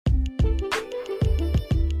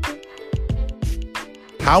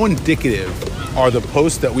How indicative are the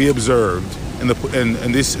posts that we observed in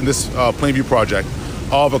this Plainview project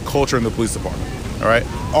of a culture in the police department? All right.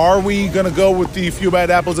 Are we going to go with the few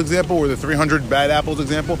bad apples example or the 300 bad apples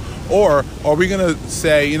example? Or are we going to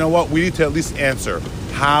say, you know what, we need to at least answer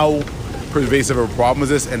how pervasive of a problem is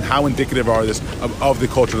this and how indicative are this of the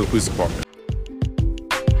culture of the police department?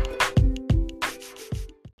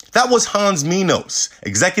 That was Hans Minos,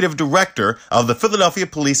 Executive Director of the Philadelphia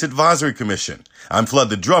Police Advisory Commission. I'm Flood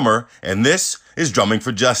the Drummer, and this is Drumming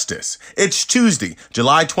for Justice. It's Tuesday,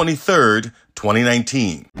 July 23rd,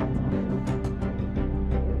 2019.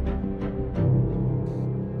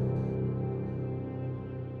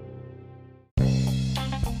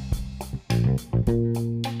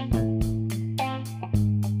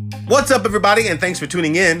 What's up, everybody, and thanks for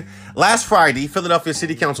tuning in. Last Friday, Philadelphia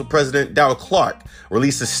City Council President Darrell Clarke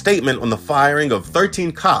released a statement on the firing of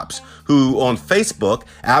 13 cops who, on Facebook,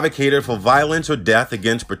 advocated for violence or death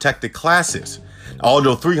against protected classes.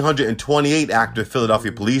 Although 328 active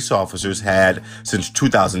Philadelphia police officers had, since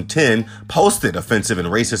 2010, posted offensive and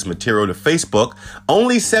racist material to Facebook,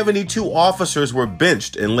 only 72 officers were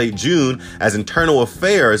benched in late June as Internal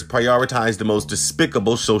Affairs prioritized the most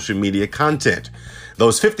despicable social media content.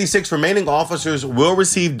 Those 56 remaining officers will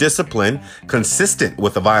receive discipline consistent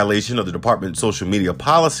with the violation of the department's social media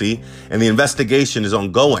policy, and the investigation is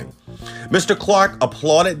ongoing. Mr. Clarke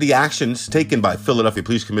applauded the actions taken by Philadelphia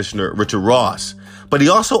Police Commissioner Richard Ross, but he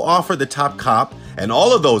also offered the top cop and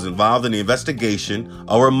all of those involved in the investigation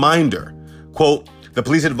a reminder. Quote, "The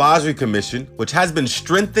Police Advisory Commission, which has been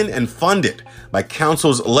strengthened and funded by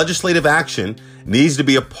Council's legislative action, needs to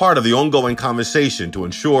be a part of the ongoing conversation to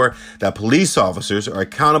ensure that police officers are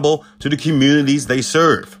accountable to the communities they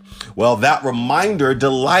serve." Well, that reminder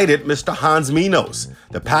delighted Mr. Hans Minos,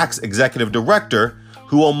 the PAC's executive director,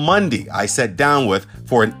 who on Monday I sat down with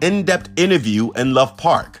for an in-depth interview in Love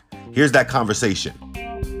Park. Here's that conversation.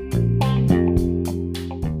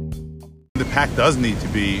 The PAC does need to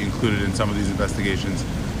be included in some of these investigations.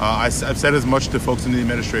 I've said as much to folks in the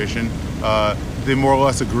administration. They more or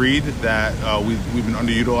less agreed that we've been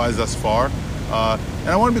underutilized thus far. And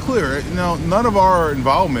I want to be clear, none of our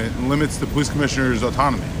involvement limits the police commissioner's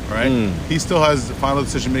autonomy, right? He still has final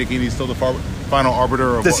decision making. He's still the final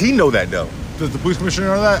arbiter of. Does he know that, though? Does the police commissioner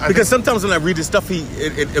know that? Because sometimes when I read his stuff,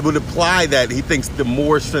 it would imply that he thinks the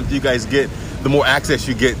more strength you guys get, the more access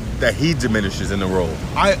you get, that he diminishes in the role.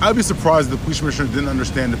 I'd be surprised if the police commissioner didn't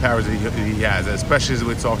understand the powers that he has, especially as it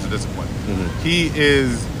relates to officer discipline. He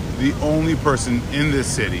is the only person in this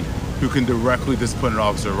city who can directly discipline an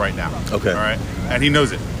officer right now. Okay. All right? And he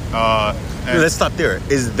knows it. Let's stop there.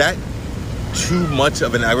 Is that too much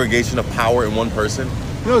of an aggregation of power in one person?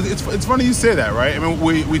 It's funny you say that, right? I mean,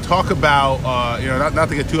 we talk about, not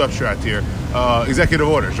to get too abstract here, executive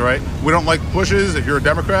orders, right? We don't like Bushes if you're a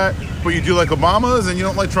Democrat, but you do like Obamas and you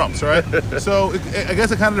don't like Trump's, right? So I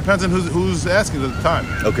guess it kind of depends on who's asking at the time.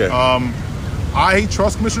 Okay. I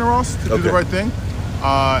trust Commissioner Ross to do the right thing.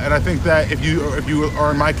 And I think that if you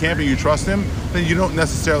are in my camp and you trust him, then you don't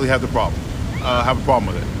necessarily have a problem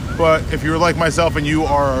with it. But if you're like myself and you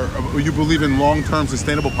believe in long-term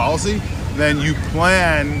sustainable policy, then you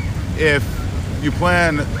plan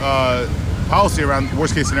policy around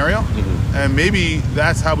worst case scenario, and maybe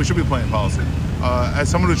that's how we should be planning policy. As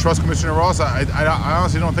someone who trusts Commissioner Ross, I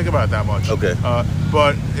honestly don't think about it that much. Okay.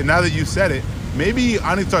 But now that you said it, maybe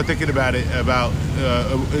I need to start thinking about it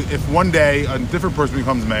if one day a different person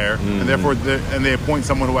becomes mayor, and therefore they appoint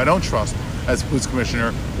someone who I don't trust as police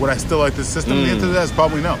commissioner, would I still like this system? The answer to that is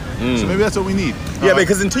probably no. So maybe that's what we need. Yeah,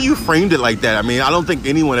 because until you framed it like that, I mean, I don't think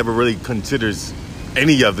anyone ever really considers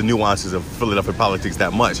any of the nuances of Philadelphia politics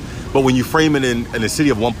that much. But when you frame it in a city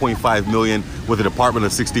of 1.5 million with a department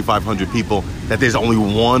of 6,500 people, that there's only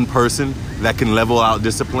one person that can level out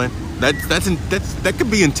discipline, that could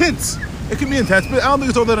be intense. It can be intense, but I don't think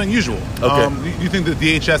it's all that unusual. Okay. You think the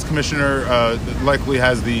DHS commissioner likely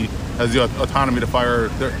has the autonomy to fire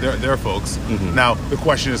their folks. Now, the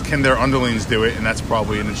question is, can their underlings do it? And that's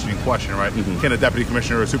probably an interesting question, right? Can a deputy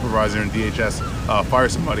commissioner or a supervisor in DHS fire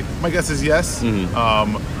somebody? My guess is yes,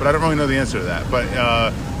 but I don't really know the answer to that. But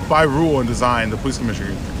by rule and design, the police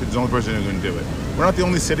commissioner is the only person who's going to do it. We're not the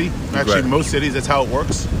only city. Actually, most cities, that's how it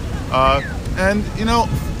works. And,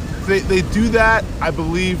 they do that, I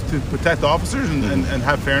believe, to protect officers and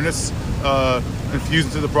have fairness infused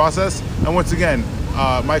into the process. And once again,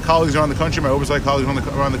 my colleagues around the country, my oversight colleagues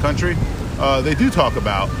around the country, they do talk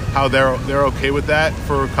about how they're okay with that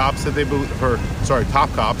for cops that they believe,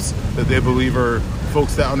 top cops that they believe are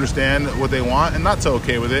folks that understand what they want, and not so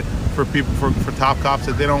okay with it for top cops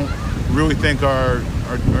that they don't really think are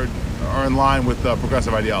are in line with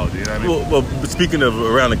progressive ideology. You know what I mean? Well, speaking of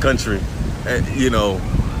around the country,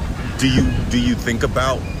 do you think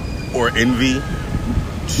about or envy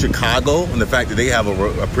Chicago and the fact that they have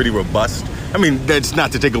a pretty robust? I mean, that's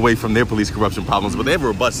not to take away from their police corruption problems, but they have a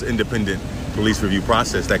robust, independent police review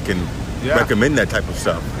process that can recommend that type of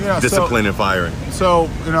stuff, discipline and firing. So,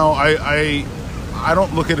 I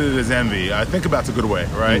don't look at it as envy. I think about it a good way,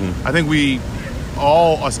 right? Mm-hmm. I think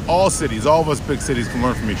all cities, all of us big cities can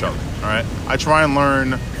learn from each other, all right? I try and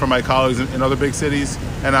learn from my colleagues in other big cities,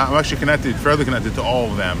 and I'm actually fairly connected to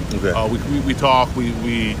all of them. Okay. We talk,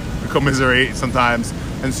 we commiserate sometimes.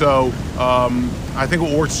 And so I think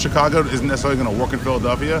what works in Chicago isn't necessarily going to work in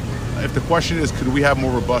Philadelphia. If the question is, could we have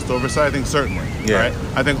more robust oversight? I think certainly. Yeah. Right?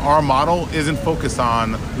 I think our model isn't focused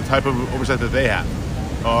on the type of oversight that they have.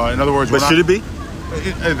 In other words, should it be?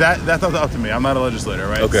 That's not up to me. I'm not a legislator,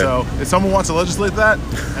 right? Okay. So if someone wants to legislate that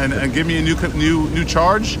and give me a new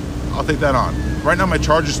charge, I'll take that on. Right now, my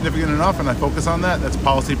charge is significant enough, and I focus on that. That's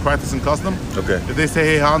policy, practice, and custom. Okay. If they say,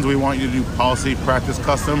 hey, Hans, we want you to do policy, practice,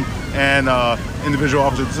 custom, and individual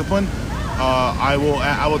officer discipline, I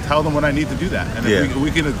will tell them when I need to do that. And if we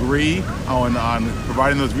can agree on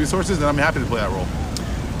providing those resources, then I'm happy to play that role.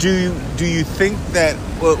 Do you think that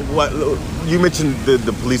what you mentioned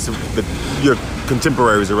the police, your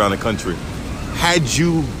contemporaries around the country? Had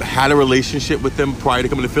you had a relationship with them prior to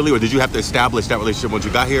coming to Philly, or did you have to establish that relationship once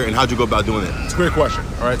you got here? And how'd you go about doing it? It's a great question.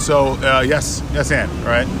 All right, so yes, and all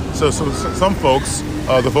right. So some folks,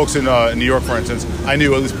 the folks in New York, for instance, I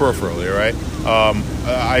knew at least peripherally. Right,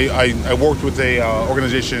 I worked with a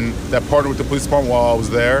organization that partnered with the police department while I was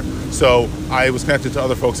there, so I was connected to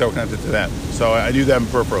other folks that were connected to them. So I knew them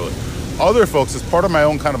peripherally. Other folks, as part of my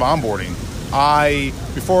own kind of onboarding,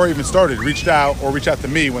 before I even started, reached out to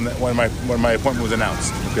me when my appointment was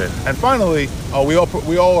announced. Okay. And finally,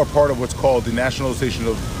 we all are part of what's called the National Association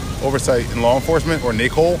of Oversight in Law Enforcement, or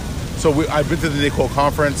NACOL. So I've been to the NACOL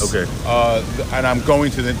conference. Okay. And I'm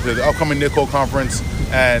going to the upcoming NACOL conference.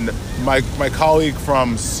 And my colleague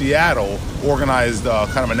from Seattle organized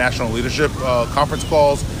kind of a national leadership conference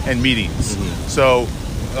calls and meetings. Mm-hmm. So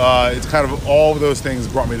it's kind of all of those things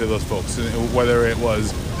brought me to those folks, whether it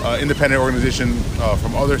was independent organization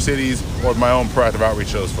from other cities or my own proactive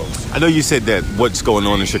outreach to those folks. I know you said that what's going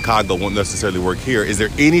on in Chicago won't necessarily work here. Is there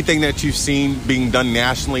anything that you've seen being done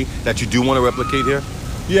nationally that you do want to replicate here?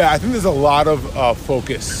 Yeah, I think there's a lot of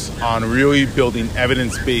focus on really building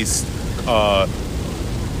evidence-based,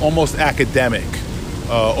 almost academic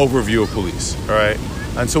overview of police, all right?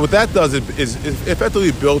 And so what that does is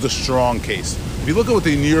effectively builds a strong case. If you look at what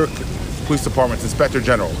the New York Police Department's Inspector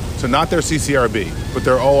General, so not their CCRB, but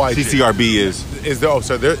their OIG. CCRB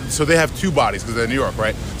so they have two bodies because they're New York,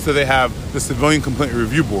 right? So they have the Civilian Complaint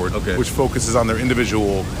Review Board, which focuses on their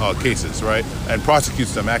individual cases, right, and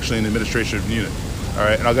prosecutes them actually in the administrative unit, all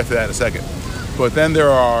right. And I'll get to that in a second. But then they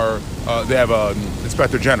have an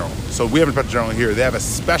Inspector General. So we have an Inspector General here. They have a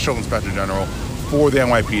special Inspector General for the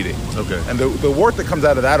NYPD. Okay. And the work that comes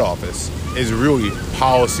out of that office is really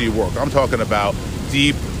policy work. I'm talking about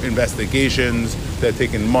deep investigations that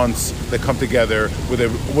take in months that come together with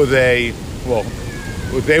what they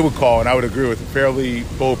would call, and I would agree with, fairly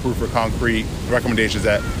bulletproof or concrete recommendations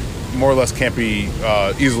that more or less can't be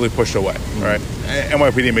easily pushed away, right?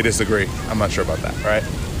 NYPD may disagree. I'm not sure about that, right?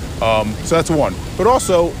 So that's one. But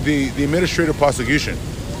also the administrative prosecution,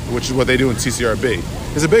 which is what they do in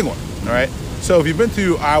CCRB, is a big one, all right? So if you've been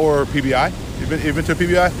to our PBI, you've been to a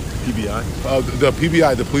PBI? PBI? The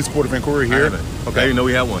PBI, the Police Board of Inquiry here. Okay. I didn't know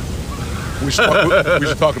we had one. We should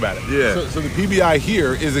talk about it. Yeah. So the PBI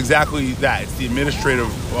here is exactly that. It's the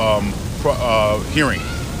administrative hearing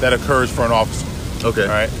that occurs for an officer. Okay. All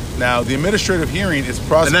right. Now, the administrative hearing is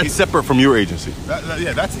prosecuted. And that's separate from your agency.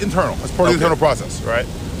 That's internal. That's part of the internal process, right?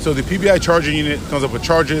 So the PBI charging unit comes up with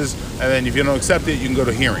charges, and then if you don't accept it, you can go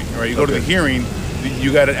to hearing. Right? You go to the hearing,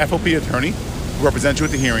 you got an FOP attorney who represents you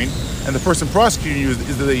at the hearing, and the person prosecuting you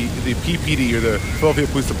is the PPD, or the Philadelphia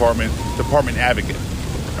Police Department advocate.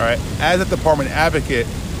 All right. As a department advocate,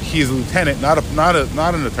 he is a lieutenant, not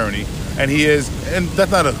an attorney, and he is, and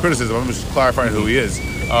that's not a criticism. I'm just clarifying who he is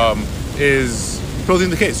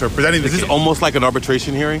building the case or presenting the case. Is this almost like an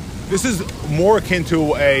arbitration hearing? This is more akin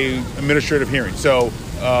to a administrative hearing. So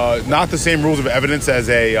not the same rules of evidence as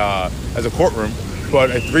a courtroom,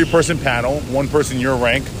 but a 3-person panel, one person your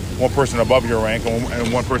rank, one person above your rank,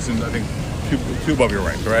 and one person, I think, two above your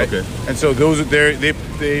rank, right? Okay. And so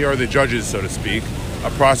they are the judges, so to speak,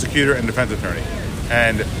 a prosecutor and defense attorney.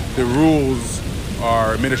 And the rules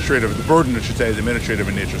are administrative. The burden, I should say, is administrative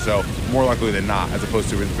in nature. So more likely than not, as opposed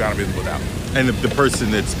to it's bound to be without. And the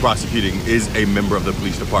person that's prosecuting is a member of the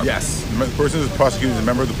police department? Yes. The person who's prosecuting is a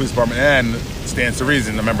member of the police department and, stands to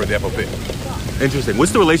reason, a member of the FOP. Interesting.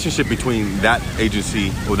 What's the relationship between that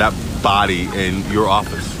agency or that body and your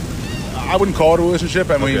office? I wouldn't call it a relationship.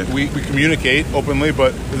 I mean, Okay. we communicate openly,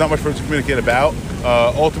 but there's not much for us to communicate about.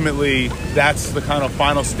 Ultimately, that's the kind of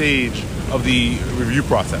final stage of the review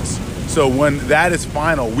process. So when that is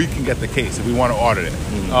final, we can get the case if we want to audit it.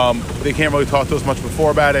 They can't really talk to us much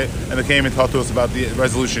before about it, and they can't even talk to us about the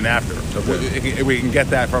resolution after. Okay. We can get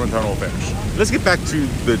that from internal affairs. Let's get back to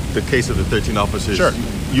the case of the 13 officers. Sure.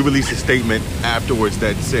 You released a statement afterwards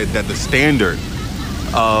that said that the standard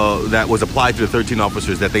that was applied to the 13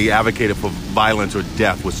 officers, that they advocated for violence or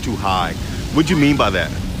death, was too high. What do you mean by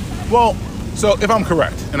that? Well, so if I'm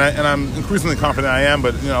correct, and I'm increasingly confident I am,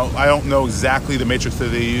 but I don't know exactly the matrix that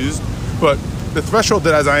they used, but the threshold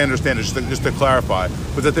that, as I understand it, just to clarify,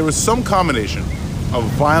 was that there was some combination of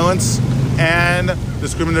violence and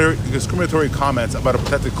discriminatory comments about a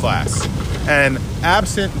protected class. And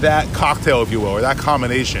absent that cocktail, if you will, or that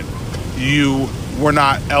combination, you were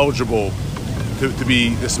not eligible to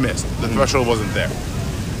be dismissed. The threshold wasn't there.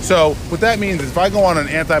 So what that means is if I go on an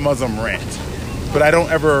anti-Muslim rant, but I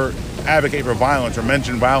don't ever advocate for violence or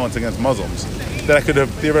mention violence against Muslims, that I could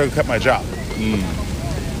have theoretically kept my job.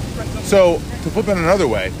 So to flip it another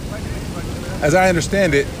way, as I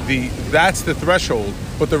understand it, that's the threshold,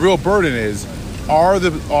 but the real burden is, are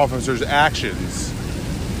the officers' actions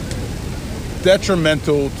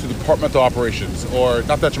detrimental to departmental operations, or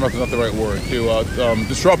not detrimental, is not the right word, to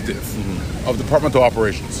disruptive of departmental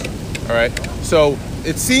operations. All right. So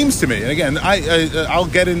it seems to me, and again, I'll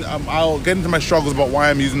get into my struggles about why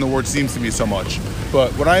I'm using the word "seems to me" so much.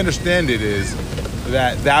 But what I understand it is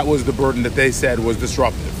that was the burden that they said was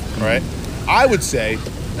disruptive. Right. I would say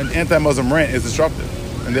an anti-Muslim rant is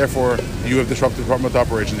disruptive, and therefore you have disrupted departmental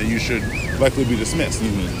operations that you should likely be dismissed.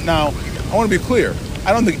 Now, I want to be clear.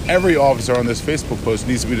 I don't think every officer on this Facebook post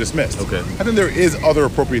needs to be dismissed. Okay. I think there is other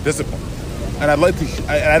appropriate discipline. And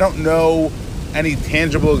I don't know any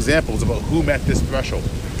tangible examples about who met this threshold.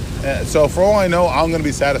 So for all I know, I'm going to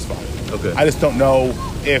be satisfied. Okay. I just don't know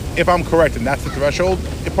if I'm correct and that's the threshold,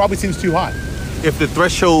 it probably seems too high. If the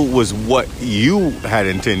threshold was what you had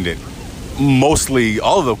intended, mostly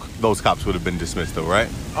all of those cops would have been dismissed, though, right?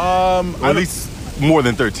 Or at least more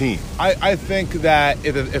than 13. I think that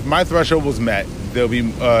if my threshold was met, there'll be,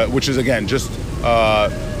 which is again just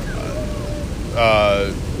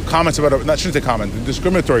comments about, I shouldn't say comments,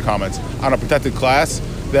 discriminatory comments on a protected class,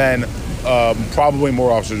 then probably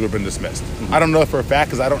more officers would have been dismissed. I don't know for a fact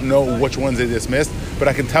because I don't know which ones they dismissed, but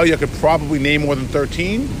I can tell you I could probably name more than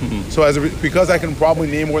 13. So because I can probably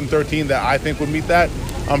name more than 13 that I think would meet that,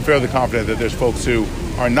 I'm fairly confident that there's folks who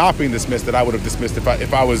are not being dismissed that I would have dismissed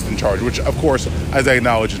if I was in charge, which of course, as I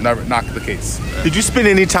acknowledge, is never not the case. Did you spend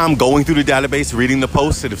any time going through the database, reading the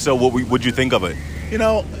posts? And if so, what would you think of it?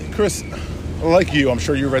 Chris, like you, I'm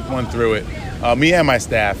sure you went through it. Me and my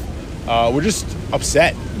staff, we're just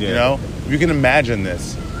upset. Yeah. You can imagine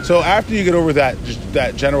this. So after you get over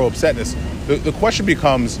that general upsetness, the question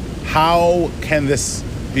becomes, how can this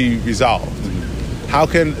be resolved?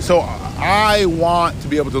 I want to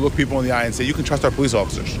be able to look people in the eye and say, you can trust our police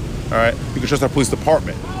officers, all right? You can trust our police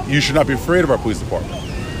department. You should not be afraid of our police department.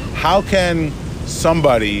 How can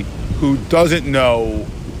somebody who doesn't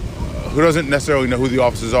necessarily know who the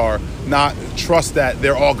officers are, not trust that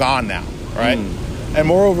they're all gone now, right? And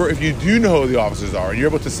moreover, if you do know who the officers are, and you're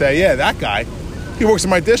able to say, yeah, that guy, he works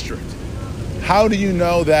in my district. How do you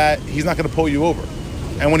know that he's not going to pull you over?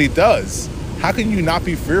 And when he does, how can you not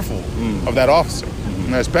be fearful of that officer?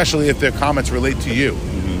 Especially if their comments relate to you.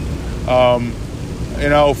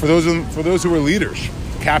 For those who are leaders,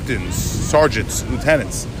 captains, sergeants,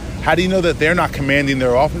 lieutenants, how do you know that they're not commanding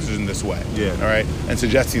their officers in this way? Yeah. All right, and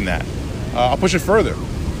suggesting that. I'll push it further.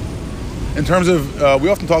 In terms of, we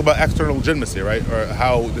often talk about external legitimacy, right, or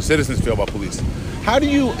how the citizens feel about police. How do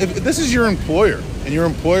you, if this is your employer, and your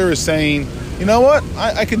employer is saying, you know what,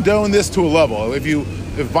 I condone this to a level.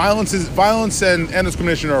 If violence and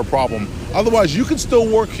discrimination are a problem, otherwise you can still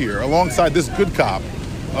work here alongside this good cop.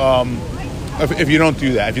 If you don't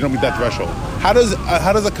do that, if you don't meet that threshold, how does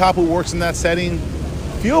a cop who works in that setting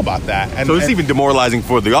feel about that? So it's even demoralizing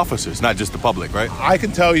for the officers, not just the public, right? I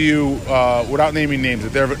can tell you, without naming names,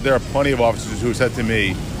 that there are plenty of officers who have said to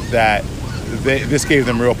me that this gave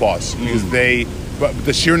them real pause because but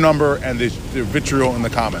the sheer number and the vitriol in the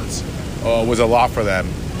comments was a lot for them,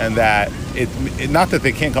 and that it not that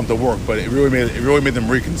they can't come to work, but it really made them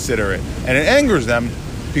reconsider it, and it angers them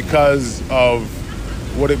because of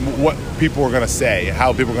what people are going to say,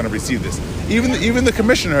 how people are going to receive this. Even the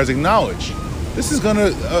commissioner has acknowledged this is going to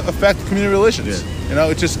affect community relations. Yeah. You know,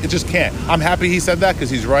 it just can't. I'm happy he said that because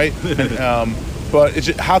he's right. But it's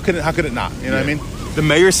just, how could it not? You know what I mean? The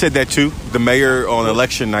mayor said that too. The mayor on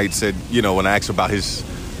election night said, you know, when I asked about his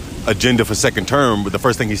agenda for second term, the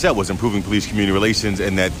first thing he said was improving police community relations,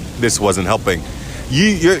 and that this wasn't helping.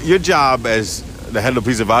 Your job as the head of the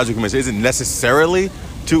police advisory commission isn't necessarily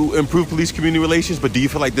to improve police community relations, but do you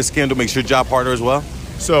feel like this scandal makes your job harder as well?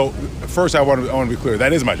 So first, I want to be clear.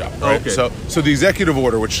 That is my job, right? Okay. So the executive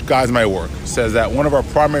order, which guides my work, says that one of our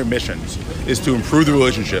primary missions is to improve the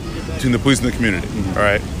relationship between the police and the community. Mm-hmm. All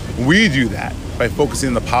right, we do that by focusing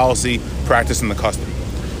on the policy, practice, and the custom.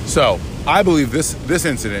 So I believe this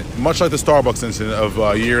incident, much like the Starbucks incident of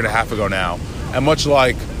a year and a half ago now, and much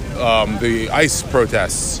like the ICE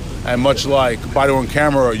protests, and much like body-worn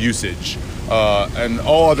camera usage, and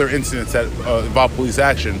all other incidents that involve police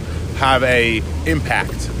action, have a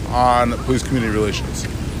impact on police community relations.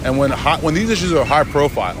 And when these issues are high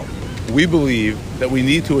profile, we believe that we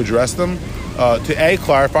need to address them to A,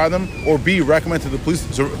 clarify them, or B, recommend to the police,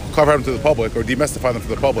 to clarify them to the public, or demystify them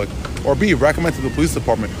for the public, or B, recommend to the police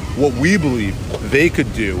department what we believe they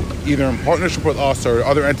could do, either in partnership with us or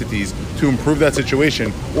other entities, to improve that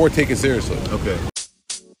situation or take it seriously. Okay.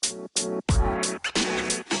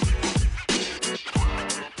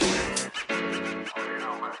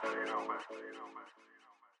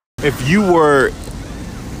 If you were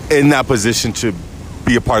in that position to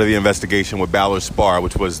be a part of the investigation with Ballard Spahr,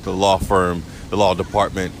 which was the law firm, the law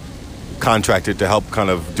department contracted to help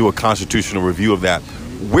kind of do a constitutional review of that,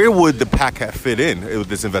 where would the PAC fit in with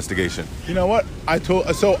this investigation? You know what? I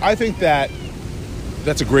think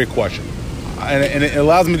that's a great question. And it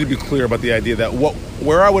allows me to be clear about the idea that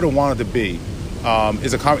where I would have wanted to be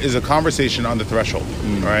is a conversation on the threshold,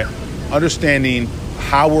 all right? Understanding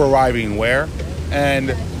how we're arriving where, and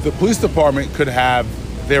the police department could have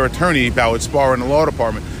their attorney, Ballard Spahr, in the law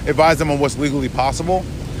department, advise them on what's legally possible,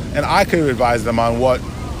 and I could advise them on what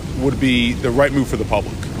would be the right move for the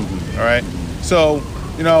public, all right? So,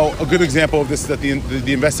 you know, a good example of this is that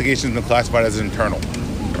the investigation has been classified as internal,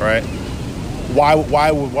 all right?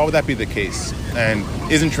 Why would that be the case? And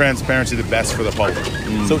isn't transparency the best for the public?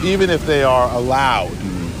 So even if they are allowed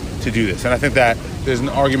to do this, and I think that there's an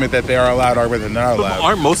argument that they are allowed, argument that they're not allowed. But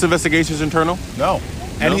aren't most investigations internal? No.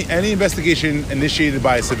 Any investigation initiated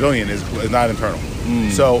by a civilian is not internal.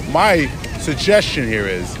 So my suggestion here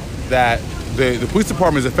is that the police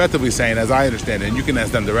department is effectively saying, as I understand it, and you can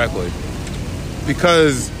ask them directly,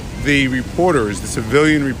 because the reporters, the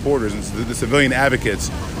civilian reporters, and the civilian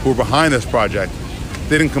advocates who were behind this project,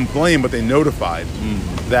 they didn't complain, but they notified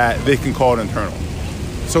that they can call it internal.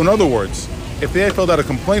 So in other words, if they had filled out a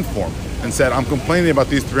complaint form and said, I'm complaining about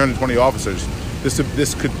these 320 officers,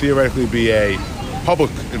 this could theoretically be a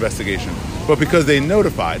public investigation. But because they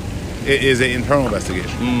notified, it is an internal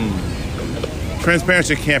investigation.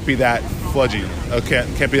 Transparency can't be that fledging,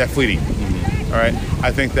 can't be that fleeting. All right?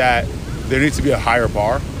 I think that there needs to be a higher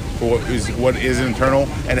bar for what is internal,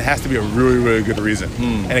 and it has to be a really, really good reason.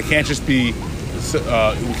 And it can't just be,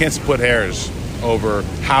 we can't split hairs over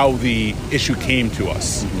how the issue came to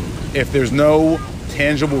us. If there's no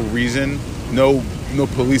tangible reason, no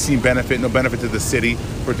policing benefit, no benefit to the city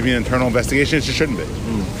for it to be an internal investigation, it just shouldn't be.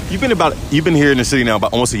 You've been here in the city now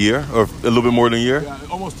about almost a year, or a little bit more than a year? Yeah,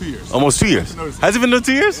 almost 2 years. Almost 2 years. Has it been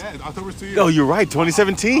 2 years? Yeah, October's 2 years. Oh, you're right,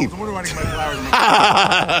 2017. I wonder why I didn't get my flowers in my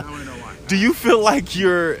I don't know why. Do you feel like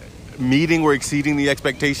you're meeting or exceeding the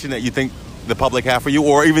expectation that you think the public have for you,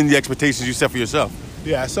 or even the expectations you set for yourself?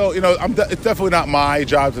 Yeah, so, you know, it's definitely not my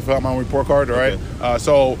job to fill out my own report card, all right? Okay.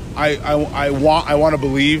 So I want to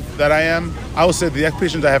believe that I am. I will say the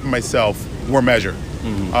expectations I have for myself were measured.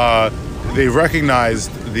 They recognized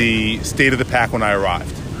the state of the PAC when I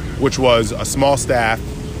arrived, which was a small staff,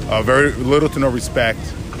 very little to no respect,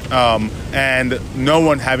 and no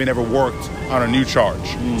one having ever worked on a new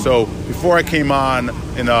charge. So before I came on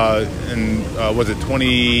in was it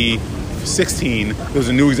 2016, there was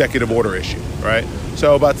a new executive order issue, right?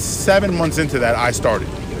 So about 7 months into that, I started,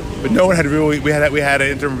 but no one had really. We had an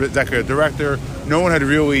interim executive director. No one had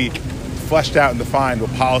really fleshed out and defined what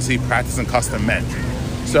policy, practice, and custom meant.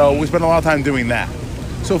 So we spent a lot of time doing that.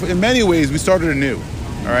 So in many ways, we started anew,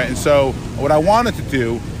 all right? And so what I wanted to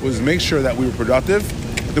do was make sure that we were productive.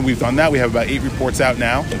 I think we've done that. We have about 8 reports out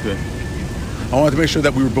now. Okay. I wanted to make sure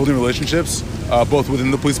that we were building relationships, both within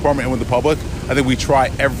the police department and with the public. I think we try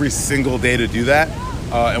every single day to do that.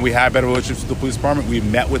 And we have better relationships with the police department. We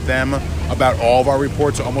met with them about all of our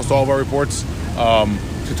reports, almost all of our reports,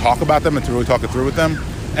 to talk about them and to really talk it through with them.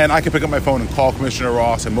 And I can pick up my phone and call Commissioner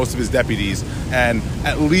Ross and most of his deputies and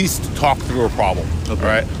at least talk through a problem, all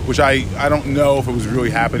right? Which I don't know if it was really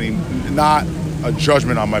happening, not a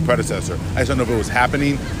judgment on my predecessor. I just don't know if it was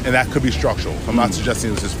happening, and that could be structural. So I'm not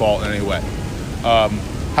suggesting it was his fault in any way.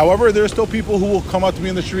 However, there are still people who will come up to me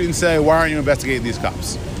in the street and say, "Why aren't you investigating these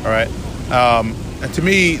cops?" All right, and to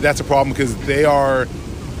me, that's a problem because they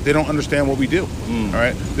don't understand what we do. All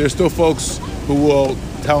right, there's still folks who will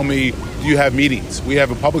tell me, "Do you have meetings?" We have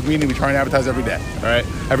a public meeting. We try and advertise every day. All right,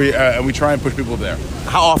 and we try and push people there.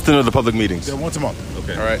 How often are the public meetings? They're once a month.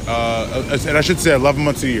 Okay. All right, and I should say 11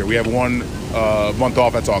 months a year. We have one month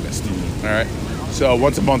off. That's August. All right, so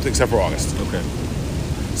once a month except for August. Okay.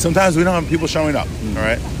 Sometimes we don't have people showing up. All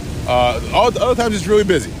right, other times it's really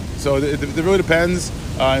busy. So it really depends,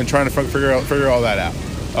 and trying to figure all that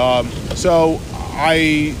out.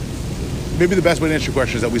 Maybe the best way to answer your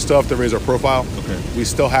question is that we still have to raise our profile. Okay. We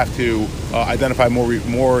still have to identify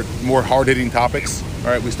more hard-hitting topics.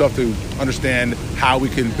 All right. We still have to understand how we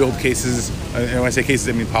can build cases, and when I say cases,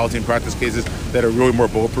 I mean policy and practice cases that are really more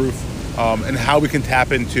bulletproof, and how we can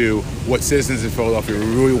tap into what citizens in Philadelphia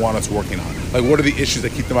really want us working on. Like, what are the issues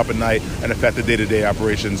that keep them up at night and affect the day-to-day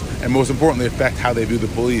operations, and most importantly, affect how they view the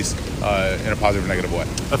police in a positive or negative way.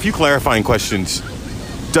 A few clarifying questions.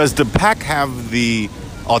 Does the PAC have the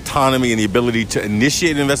autonomy and the ability to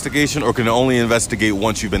initiate an investigation, or can it only investigate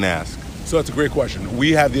once you've been asked? So that's a great question.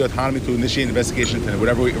 We have the autonomy to initiate an investigation to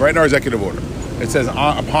whatever right in our executive order. It says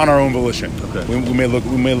upon our own volition. Okay. We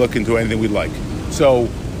may look into anything we'd like. So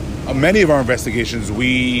many of our investigations,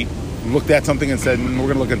 we looked at something and said, we're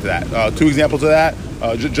going to look into that. Two examples of that,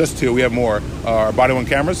 just two. We have more. Our body-worn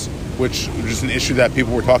cameras, which was just an issue that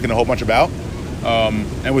people were talking a whole bunch about,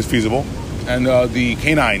 and was feasible. And the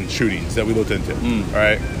canine shootings that we looked into. All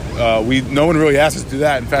right, no one really asked us to do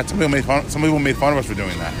that. In fact, some people made fun of us for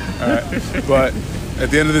doing that. All right, but at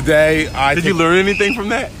the end of the day, did you learn anything from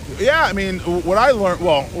that? Yeah, I mean, what I learned.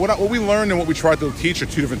 Well, what we learned and what we tried to teach are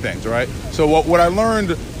two different things. All right. So what I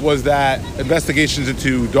learned was that investigations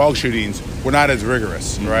into dog shootings were not as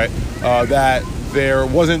rigorous. Right. That there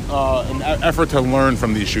wasn't an effort to learn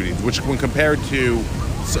from these shootings, which when compared to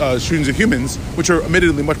shootings of humans, which are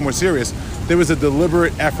admittedly much more serious, there was a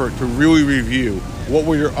deliberate effort to really review what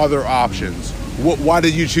were your other options. Why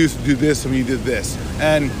did you choose to do this when you did this?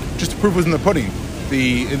 And just the proof was in the pudding.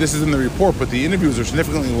 This is in the report, but the interviews are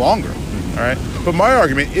significantly longer. All right. But my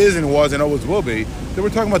argument is and was and always will be that we're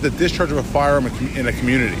talking about the discharge of a firearm in a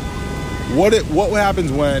community. What happens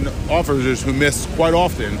when officers who quite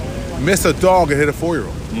often miss a dog and hit a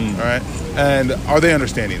 4-year-old? All right. And are they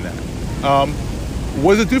understanding that?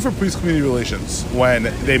 What does it do for police community relations when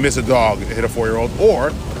they miss a dog and hit a 4-year-old,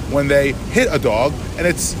 or when they hit a dog and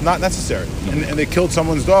it's not necessary and they killed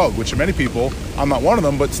someone's dog, which for many people, I'm not one of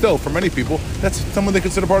them, but still for many people, that's someone they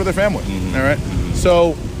consider part of their family. All right.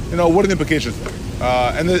 So, what are the implications there?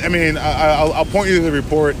 I'll point you to the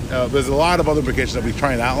report. There's a lot of other implications that we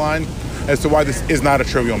try and outline as to why this is not a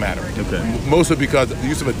trivial matter. Okay. Mostly because the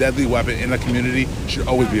use of a deadly weapon in a community should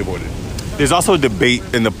always be avoided. There's also a debate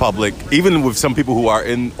in the public, even with some people who are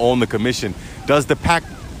on the commission. Did the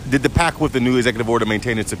PAC with the new executive order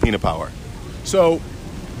maintain its subpoena power? So,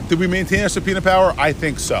 did we maintain our subpoena power? I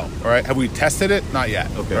think so. All right. Have we tested it? Not yet.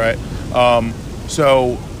 Okay. All right.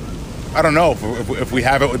 So, I don't know if we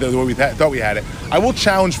have it the way we thought we had it. I will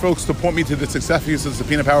challenge folks to point me to the successful use of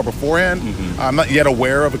subpoena power beforehand. I'm not yet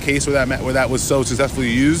aware of a case where that was so successfully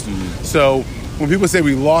used. So, when people say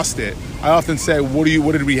we lost it, I often say, what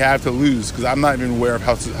did we have to lose? Because I'm not even aware of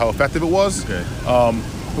how effective it was. Okay.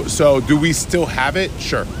 So do we still have it?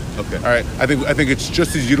 Sure. Okay. All right. I think it's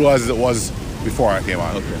just as utilized as it was before I came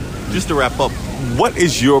on. Okay. Just to wrap up, what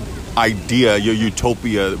is your idea, your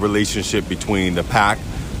utopia relationship between the PAC,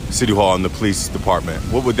 City Hall, and the police department?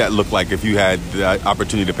 What would that look like if you had the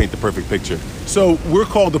opportunity to paint the perfect picture? So we're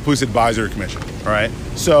called the Police Advisory Commission. All right.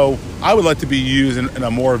 So I would like to be used in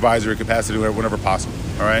a more advisory capacity whenever possible.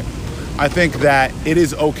 All right. I think that it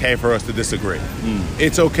is okay for us to disagree.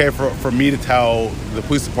 It's okay for me to tell the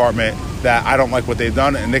police department that I don't like what they've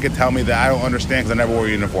done, and they can tell me that I don't understand because I never wore a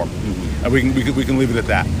uniform. And we can leave it at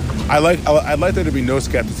that. I'd like there to be no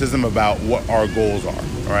skepticism about what our goals are.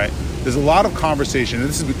 All right. There's a lot of conversation, and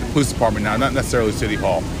this is the police department now, not necessarily City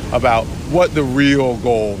Hall, about what the real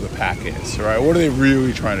goal of the PAC is. All right. What are they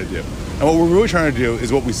really trying to do? And what we're really trying to do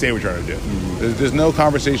is what we say we're trying to do. There's no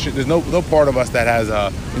conversation, there's no part of us that has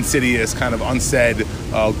a insidious kind of unsaid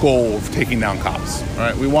goal of taking down cops. All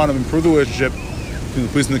right, we want to improve the relationship between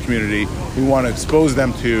the police and the community. We want to expose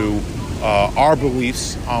them to our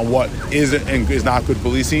beliefs on what is and is not good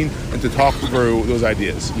policing, and to talk through those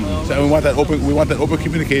ideas. So we want that open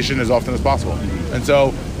communication as often as possible. And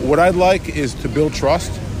so what I'd like is to build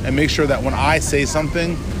trust and make sure that when I say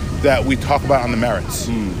something, that we talk about on the merits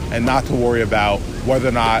and not to worry about whether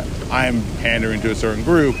or not I'm pandering to a certain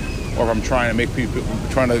group, or if I'm trying to make people,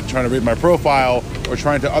 trying to read my profile, or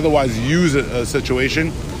trying to otherwise use a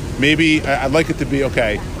situation. Maybe I'd like it to be,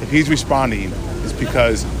 okay, if he's responding, it's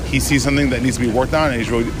because he sees something that needs to be worked on, and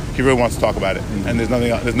he really wants to talk about it. And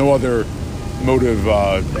there's no other motive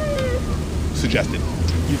suggested.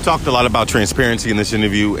 You talked a lot about transparency in this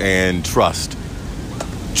interview and trust.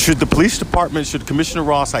 Should the police department, should Commissioner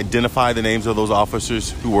Ross identify the names of those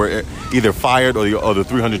officers who were either fired or the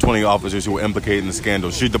 320 officers who were implicated in the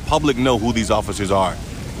scandal? Should the public know who these officers are?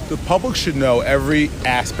 The public should know every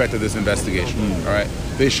aspect of this investigation, all right?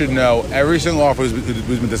 They should know every single officer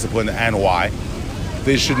who's been disciplined and why.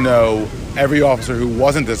 They should know every officer who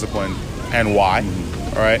wasn't disciplined and why,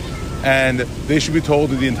 all right? And they should be told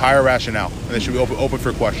the entire rationale, and they should be open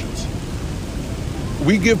for questions.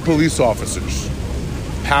 We give police officers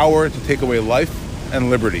power to take away life and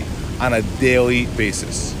liberty on a daily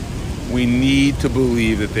basis. We need to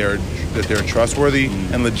believe that they're trustworthy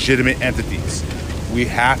and legitimate entities. We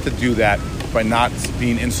have to do that by not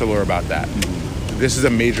being insular about that. This is a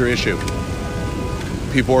major issue.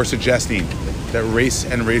 People are suggesting that race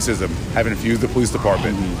and racism have infused the police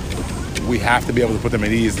department. We have to be able to put them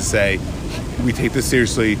at ease to say, we take this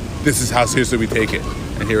seriously, this is how seriously we take it,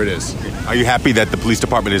 and here it is. Are you happy that the police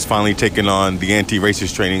department has finally taken on the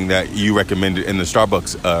anti-racist training that you recommended in the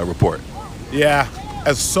Starbucks report? Yeah,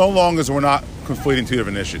 as so long as we're not conflating two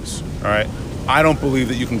different issues, all right? I don't believe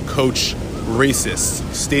that you can coach racists,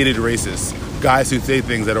 stated racists, guys who say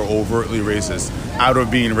things that are overtly racist, out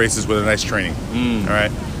of being racist with a nice training, all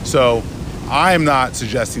right? So I'm not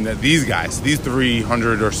suggesting that these guys, these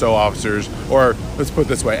 300 or so officers, or let's put it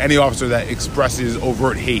this way, any officer that expresses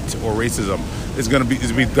overt hate or racism is going to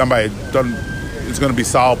be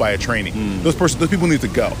solved by a training. Those people need to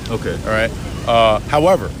go. Okay. All right.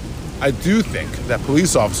 However, I do think that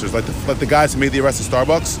police officers, like the guys who made the arrest at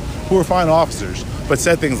Starbucks, who were fine officers, but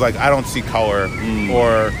said things like, "I don't see color,"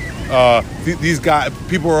 or these guys,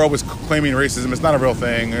 people are always claiming racism. It's not a real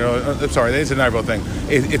thing. I'm sorry, it's not a real thing.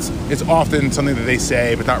 It's often something that they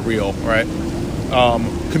say, but not real, right?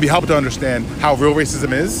 Can be helped to understand how real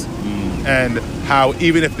racism is, and how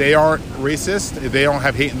even if they aren't racist, if they don't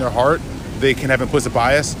have hate in their heart, they can have implicit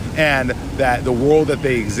bias, and that the world that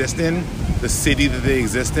they exist in, the city that they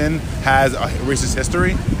exist in, has a racist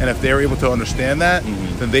history. And if they're able to understand that,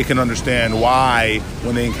 then they can understand why,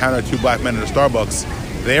 when they encounter two black men at a Starbucks,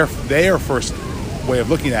 their first way of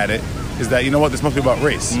looking at it is that, you know what, this must be about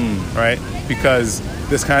race, right? Because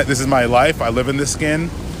this is my life. I live in this skin.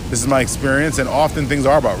 This is my experience, and often things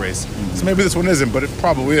are about race. So maybe this one isn't, but it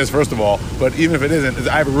probably is, first of all. But even if it isn't,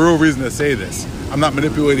 I have a real reason to say this. I'm not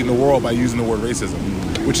manipulating the world by using the word racism,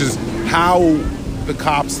 which is how the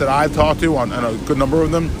cops that I've talked to, and a good number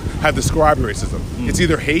of them, have described racism. It's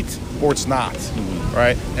either hate or it's not,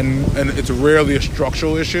 right? And it's rarely a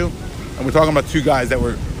structural issue. And we're talking about two guys that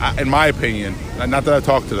were, in my opinion, not that I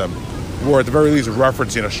talked to them, were at the very least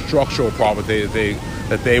referencing a structural problem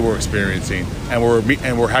that they were experiencing, and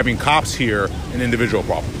we're having cops here an individual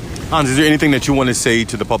problem. Hans, is there anything that you want to say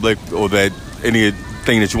to the public, or that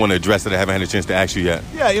anything that you want to address that I haven't had a chance to ask you yet?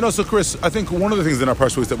 Yeah, so Chris, I think one of the things in our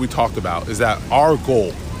press release that we talked about is that our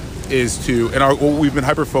goal is to, and what we've been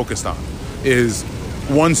hyper-focused on, is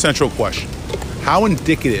one central question. How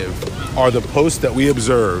indicative are the posts that we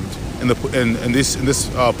observed in this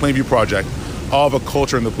Plainview project of a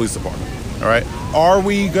culture in the police department? All right. Are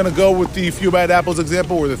we going to go with the few bad apples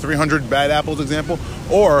example, or the 300 bad apples example?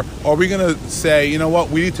 Or are we going to say, you know what,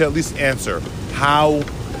 we need to at least answer how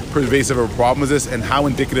pervasive of a problem is this, and how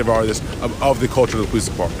indicative are this of the culture of the police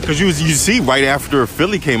department? Because you see, right after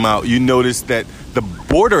Philly came out, you noticed that the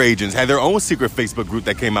border agents had their own secret Facebook group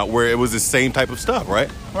that came out where it was the same type of stuff, right?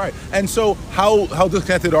 Right. And so how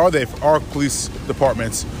disconnected are our police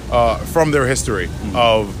departments from their history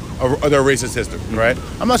of their racist history, right?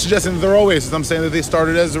 I'm not suggesting that they're all racist. I'm saying that they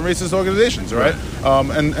started as racist organizations, right?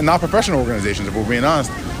 And not professional organizations, if we're being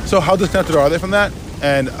honest. So how disconnected are they from that?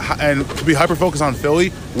 And to be hyper-focused on Philly,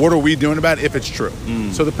 what are we doing about it if it's true?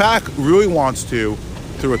 So the PAC really wants to,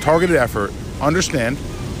 through a targeted effort, understand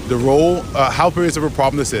the role, how pervasive of a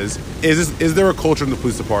problem this is. Is there a culture in the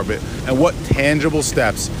police department? And what tangible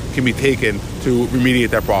steps can be taken to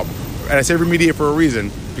remediate that problem? And I say remediate for a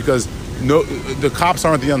reason, because the cops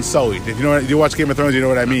aren't the Unsullied. If you watch Game of Thrones, you know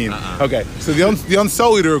what I mean. Okay, so the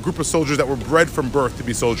Unsullied are a group of soldiers that were bred from birth to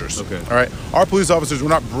be soldiers. Okay, all right. Our police officers were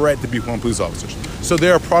not bred to become police officers, so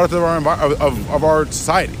they're a product of our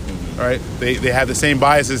society. All right, they have the same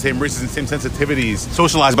biases, same races, and same sensitivities.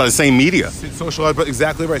 Socialized by the same media. Socialized, but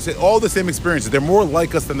exactly right. So all the same experiences. They're more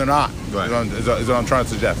like us than they're not. Right. Is what I'm trying to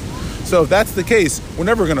suggest. So if that's the case, we're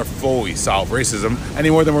never going to fully solve racism any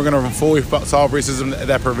more than we're going to fully solve racism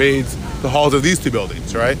that pervades the halls of these two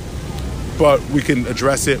buildings, right? But we can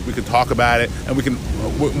address it, we can talk about it, and we can,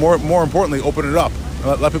 more importantly, open it up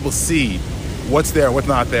and let people see what's there, what's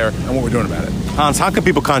not there, and what we're doing about it. Hans, how can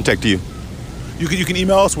people contact you? You can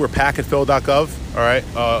email us. We're pac@phil.gov. All right.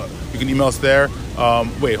 You can email us there.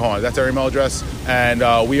 Wait, hold on. That's our email address. And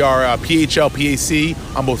we are PHLPAC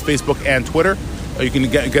on both Facebook and Twitter. You can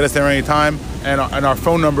get us there anytime. And our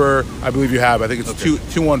phone number, I believe you have. I think it's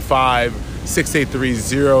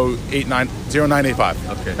 215-683-0985.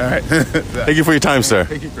 Okay. All right. Thank you for your time, sir.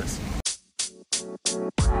 Thank you, Chris.